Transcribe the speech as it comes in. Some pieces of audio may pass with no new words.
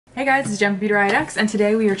Hey guys, it's Jen from beautyriotx, and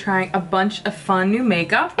today we are trying a bunch of fun new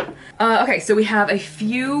makeup. Okay, so we have a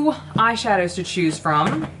few eyeshadows to choose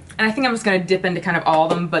from, and I think I'm just gonna dip into kind of all of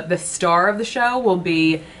them, but the star of the show will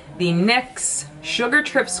be the NYX Sugar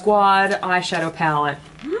Trip Squad eyeshadow palette.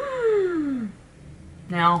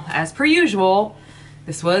 Now, as per usual,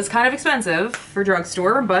 this was kind of expensive for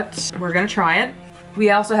drugstore, but we're gonna try it. We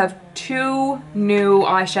also have two new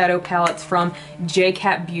eyeshadow palettes from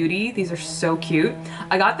JCat Beauty. These are so cute.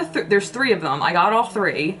 I got there's three of them. I got all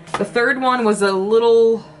three. The third one was a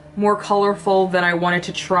little more colorful than I wanted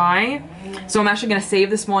to try. So I'm actually gonna save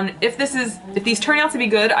this one. If these turn out to be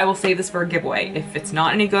good, I will save this for a giveaway. If it's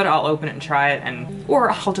not any good, I'll open it and try it, or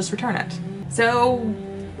I'll just return it. So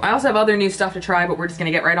I also have other new stuff to try, but we're just gonna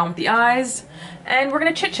get right on with the eyes, and we're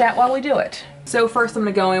gonna chit chat while we do it. So first I'm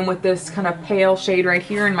gonna go in with this kind of pale shade right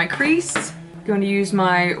here in my crease. I'm going to use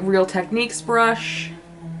my Real Techniques brush,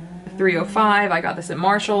 305. I got this at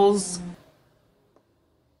Marshall's.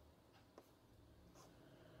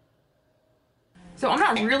 So I'm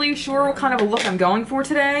not really sure what kind of a look I'm going for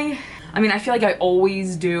today. I mean, I feel like I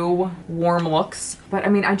always do warm looks, but I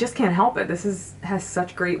mean, I just can't help it. This has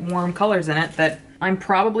such great warm colors in it that I'm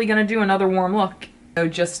probably gonna do another warm look. So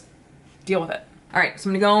just deal with it. All right, so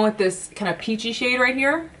I'm gonna go in with this kind of peachy shade right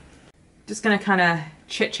here. Just gonna kind of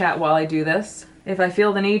chit chat while I do this. If I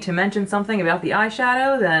feel the need to mention something about the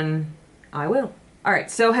eyeshadow, then I will. All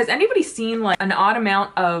right, so has anybody seen like an odd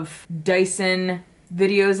amount of Dyson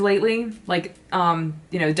videos lately? Like,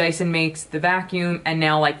 you know, Dyson makes the vacuum and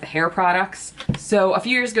now like the hair products. So a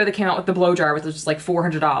few years ago they came out with the blow dryer, which was just like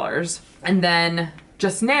 $400. And then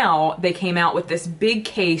just now they came out with this big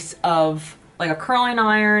case of like a curling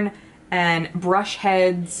iron and brush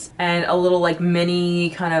heads and a little like mini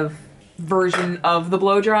kind of version of the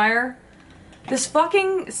blow dryer. This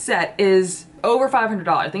fucking set is over $500.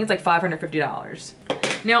 I think it's like $550.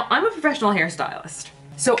 Now, I'm a professional hairstylist,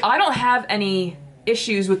 so I don't have any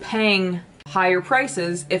issues with paying higher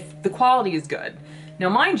prices if the quality is good. Now,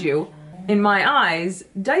 mind you, in my eyes,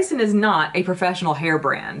 Dyson is not a professional hair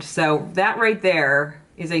brand, so that right there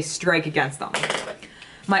is a strike against them.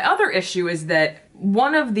 My other issue is that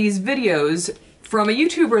one of these videos from a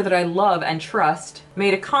YouTuber that I love and trust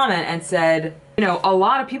made a comment and said, you know, a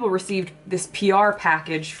lot of people received this PR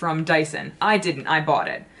package from Dyson. I didn't, I bought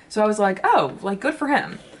it. So I was like, oh, like good for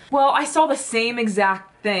him. Well, I saw the same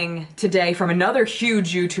exact thing today from another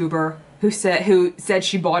huge YouTuber who said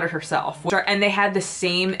she bought it herself. And they had the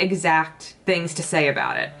same exact things to say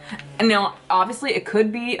about it. And now, obviously, it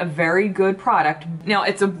could be a very good product. Now,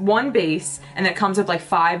 it's a one base, and it comes with like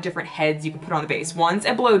 5 different heads you can put on the base. One's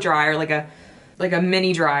a blow dryer, like a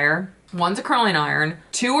mini dryer. One's a curling iron.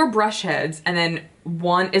 2 are brush heads, and then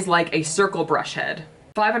 1 is like a circle brush head.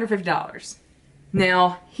 $550.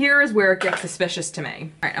 Now, here is where it gets suspicious to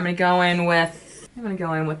me. All right, I'm gonna go in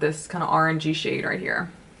with this kind of orangey shade right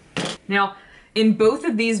here. Now, in both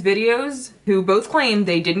of these videos, who both claimed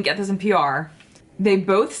they didn't get this in PR, they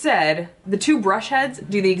both said the 2 brush heads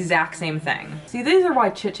do the exact same thing. See, these are why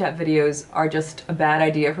chit chat videos are just a bad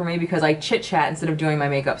idea for me, because I chit chat instead of doing my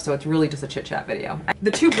makeup, so it's really just a chit chat video.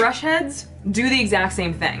 The 2 brush heads do the exact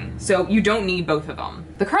same thing, so you don't need both of them.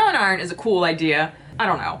 The curling iron is a cool idea. I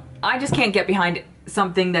don't know. I just can't get behind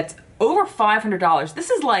something that's over $500. This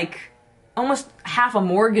is like almost half a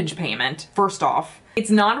mortgage payment, first off. It's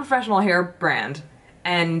not a professional hair brand,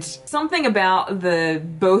 and something about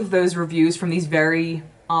both those reviews from these very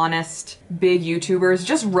honest, big YouTubers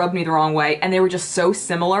just rubbed me the wrong way, and they were just so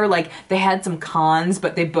similar. Like, they had some cons,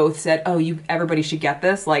 but they both said, oh, everybody should get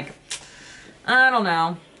this. Like, I don't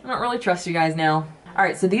know. I don't really trust you guys now. All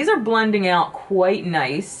right, so these are blending out quite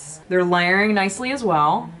nice. They're layering nicely as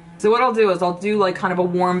well. So what I'll do is I'll do like kind of a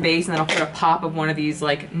warm base, and then I'll put a pop of one of these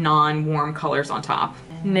like non-warm colors on top.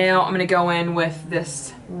 Now I'm gonna go in with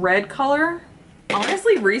this red color.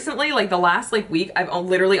 Honestly, recently, like the last like week, I've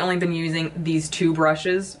literally only been using these 2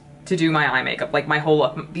 brushes to do my eye makeup, like my whole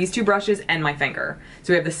look. These 2 brushes and my finger.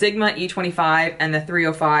 So we have the Sigma E25 and the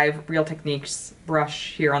 305 Real Techniques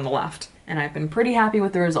brush here on the left. And I've been pretty happy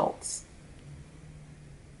with the results.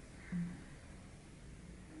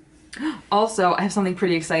 Also, I have something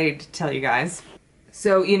pretty exciting to tell you guys.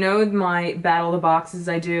 So, you know my Battle of the Boxes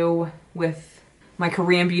I do with my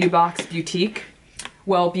Korean beauty box, Boutique?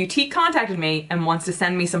 Well, Boutique contacted me and wants to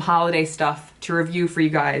send me some holiday stuff to review for you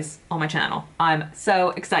guys on my channel. I'm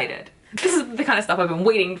so excited. This is the kind of stuff I've been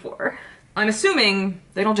waiting for. I'm assuming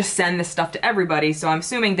they don't just send this stuff to everybody, so I'm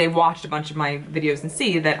assuming they watched a bunch of my videos and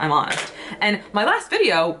see that I'm honest. And my last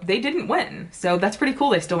video, they didn't win, so that's pretty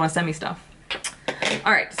cool they still want to send me stuff.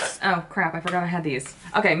 Alright, oh crap, I forgot I had these.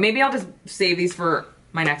 Okay, maybe I'll just save these for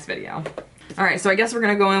my next video. All right, so I guess we're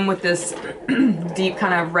gonna go in with this deep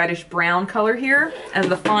kind of reddish brown color here as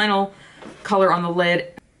the final color on the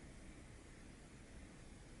lid.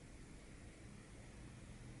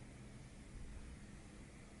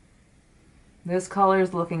 This color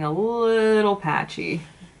is looking a little patchy.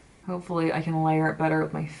 Hopefully I can layer it better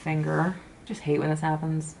with my finger. Just hate when this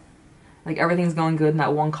happens. Like everything's going good and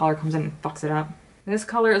that one color comes in and fucks it up. This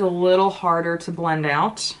color is a little harder to blend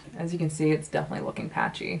out. As you can see, it's definitely looking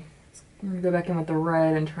patchy. I'm gonna go back in with the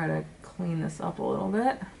red and try to clean this up a little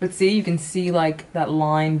bit. But see, you can see like that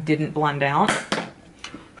line didn't blend out.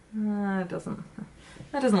 That doesn't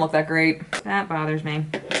look that great. That bothers me.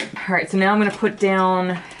 All right, so now I'm gonna put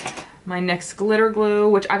down my NYX glitter glue,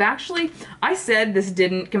 which I said this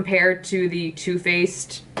didn't compare to the Too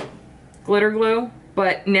Faced glitter glue,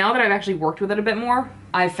 but now that I've actually worked with it a bit more,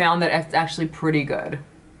 I've found that it's actually pretty good.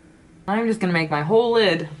 I'm just gonna make my whole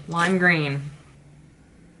lid lime green.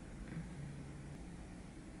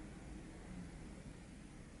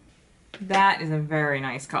 That is a very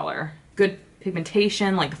nice color. Good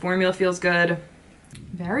pigmentation, like the formula feels good.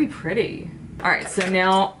 Very pretty. All right, so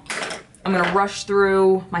now I'm gonna rush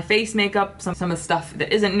through my face makeup, some of the stuff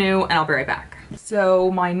that isn't new, and I'll be right back.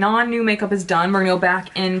 So my non-new makeup is done. We're gonna go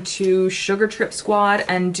back into Sugar Trip Squad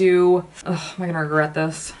and do, oh, am I gonna regret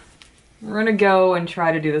this? We're gonna go and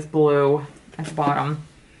try to do this blue at the bottom.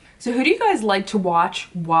 So who do you guys like to watch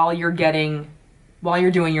while you're doing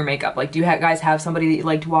your makeup? Like, do you guys have somebody that you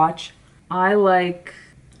like to watch? I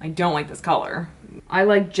don't like this color. I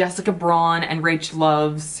like Jessica Braun and Rach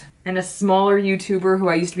Loves and a smaller YouTuber who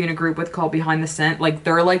I used to be in a group with called Behind the Scent. Like,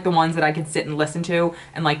 they're like the ones that I can sit and listen to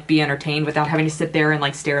and like be entertained without having to sit there and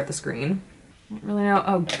like stare at the screen. I don't really know.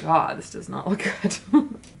 Oh God, this does not look good.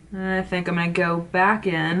 I think I'm gonna go back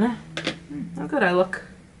in. Oh good, I look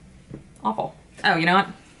awful. Oh, you know what?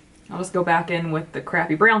 I'll just go back in with the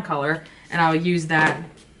crappy brown color and I'll use that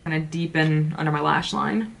kind of deepen under my lash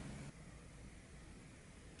line.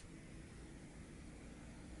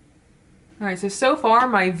 All right, so far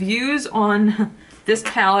my views on this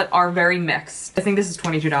palette are very mixed. I think this is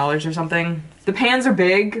 $22 or something. The pans are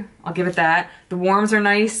big, I'll give it that. The warms are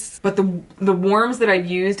nice, but the warms that I've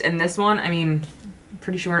used in this one, I mean, I'm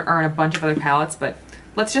pretty sure are in a bunch of other palettes, but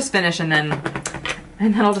let's just finish and then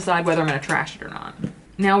I'll decide whether I'm gonna trash it or not.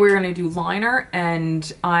 Now we're gonna do liner,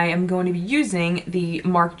 and I am going to be using the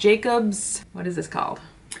Marc Jacobs, what is this called?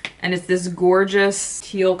 And it's this gorgeous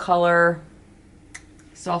teal color.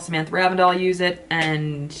 Saw Samantha Ravindell use it,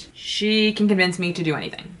 and she can convince me to do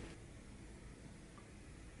anything.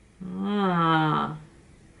 You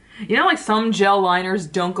know, like some gel liners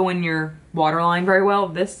don't go in your waterline very well.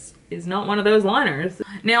 This is not one of those liners.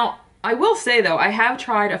 Now, I will say though, I have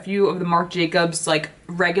tried a few of the Marc Jacobs like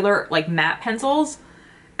regular like matte pencils,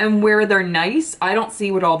 and where they're nice, I don't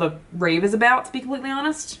see what all the rave is about, to be completely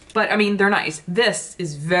honest. But I mean, they're nice. This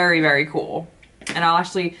is very, very cool. And I'm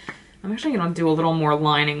actually gonna do a little more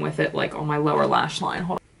lining with it, like on my lower lash line.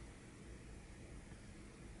 Hold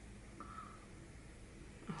on.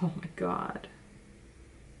 Oh my God.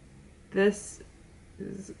 This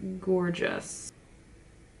is gorgeous.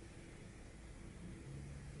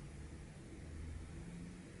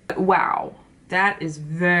 Wow. That is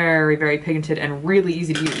very, very pigmented and really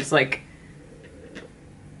easy to use. Like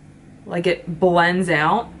it blends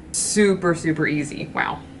out super, super easy.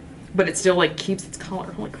 Wow. But it still like keeps its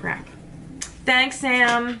color. Holy crap. Thanks,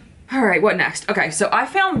 Sam. All right, what next? Okay, so I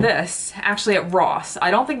found this actually at Ross. I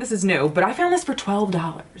don't think this is new, but I found this for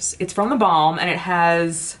 $12. It's from TheBalm and it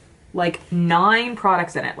has like 9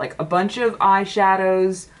 products in it, like a bunch of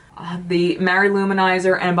eyeshadows, the Mary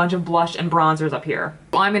Luminizer, and a bunch of blush and bronzers up here.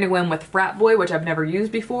 I'm gonna go in with Frat Boy, which I've never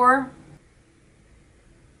used before.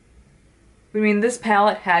 I mean, this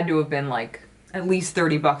palette had to have been like at least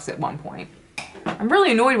 30 bucks at one point. I'm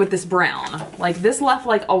really annoyed with this brown. Like, this left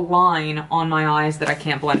like a line on my eyes that I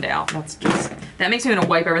can't blend out. That makes me want to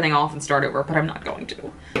wipe everything off and start over, but I'm not going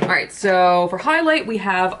to. All right, so for highlight, we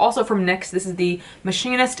have also from NYX, this is the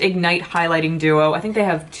Machinist Ignite Highlighting Duo. I think they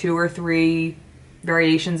have 2 or 3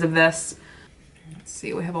 variations of this. Let's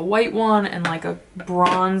see, we have a white one and like a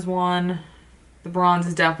bronze one. The bronze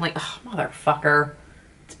is definitely, ugh, motherfucker.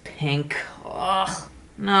 It's pink, ugh.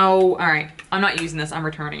 No, all right, I'm not using this, I'm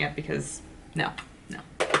returning it because no.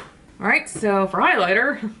 All right, so for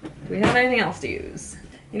highlighter, do we have anything else to use?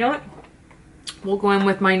 You know what? We'll go in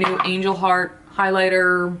with my new Angel Heart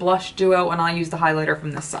highlighter blush duo, and I'll use the highlighter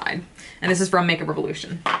from this side. And this is from Makeup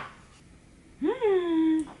Revolution.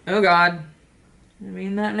 Oh God. I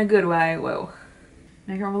mean that in a good way, whoa.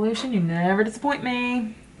 Makeup Revolution, you never disappoint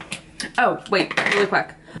me. Oh, wait, really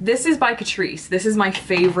quick. This is by Catrice. This is my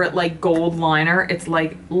favorite like gold liner. It's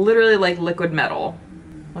like literally like liquid metal.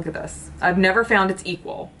 Look at this. I've never found its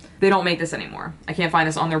equal. They don't make this anymore. I can't find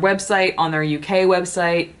this on their website, on their UK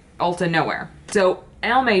website, Ulta, nowhere. So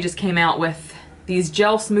Almay just came out with these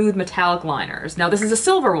gel smooth metallic liners. Now this is a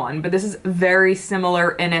silver one, but this is very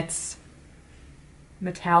similar in its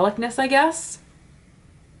metallicness, I guess.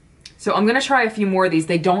 So I'm gonna try a few more of these.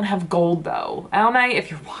 They don't have gold though. Almay, if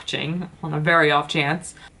you're watching, on a very off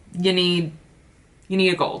chance, you need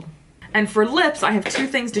a gold. And for lips, I have two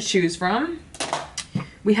things to choose from.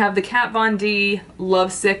 We have the Kat Von D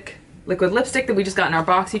Lovesick liquid lipstick that we just got in our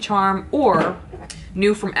BoxyCharm, or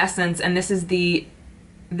new from Essence, and this is the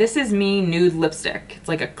This Is Me Nude lipstick. It's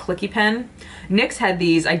like a clicky pen. NYX had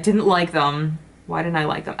these. I didn't like them. Why didn't I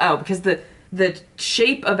like them? Oh, because the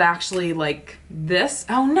shape of actually like this.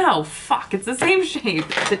 Oh no, fuck, it's the same shape.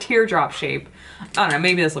 It's a teardrop shape. I don't know,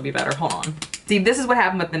 maybe this will be better. Hold on. See, this is what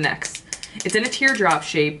happened with the NYX. It's in a teardrop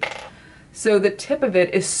shape. So the tip of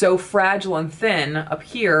it is so fragile and thin up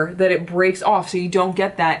here that it breaks off, so you don't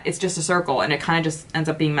get that. It's just a circle and it kind of just ends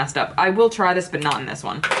up being messed up. I will try this, but not in this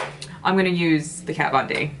one. I'm gonna use the Kat Von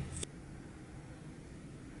D.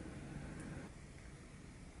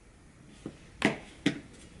 I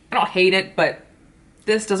don't hate it, but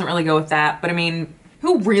this doesn't really go with that. But I mean,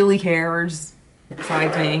 who really cares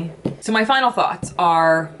besides me? So my final thoughts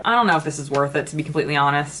are, I don't know if this is worth it, to be completely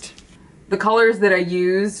honest. The colors that I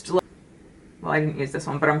used, well, I didn't use this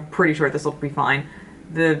one, but I'm pretty sure this will be fine.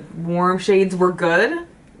 The warm shades were good,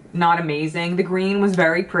 not amazing. The green was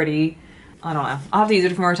very pretty. I don't know. I'll have to use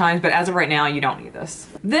it a few more times, but as of right now, you don't need this.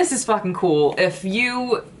 This is fucking cool. If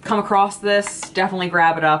you come across this, definitely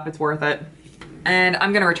grab it up. It's worth it. And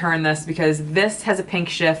I'm gonna return this because this has a pink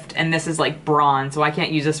shift and this is like bronze, so I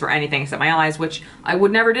can't use this for anything except my eyes, which I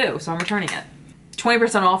would never do, so I'm returning it.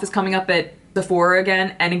 20% off is coming up at Sephora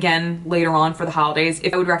again, and again later on for the holidays.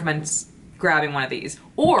 If I would recommend grabbing one of these.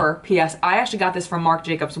 Or, P.S., I actually got this from Marc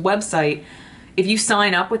Jacobs' website. If you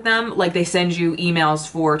sign up with them, like they send you emails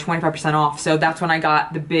for 25% off, so that's when I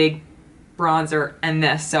got the big bronzer and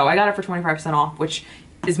this. So I got it for 25% off, which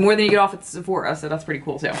is more than you get off at Sephora, so that's pretty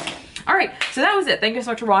cool too. Alright, so that was it. Thank you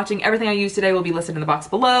so much for watching. Everything I used today will be listed in the box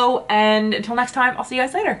below, and until next time, I'll see you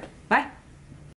guys later. Bye.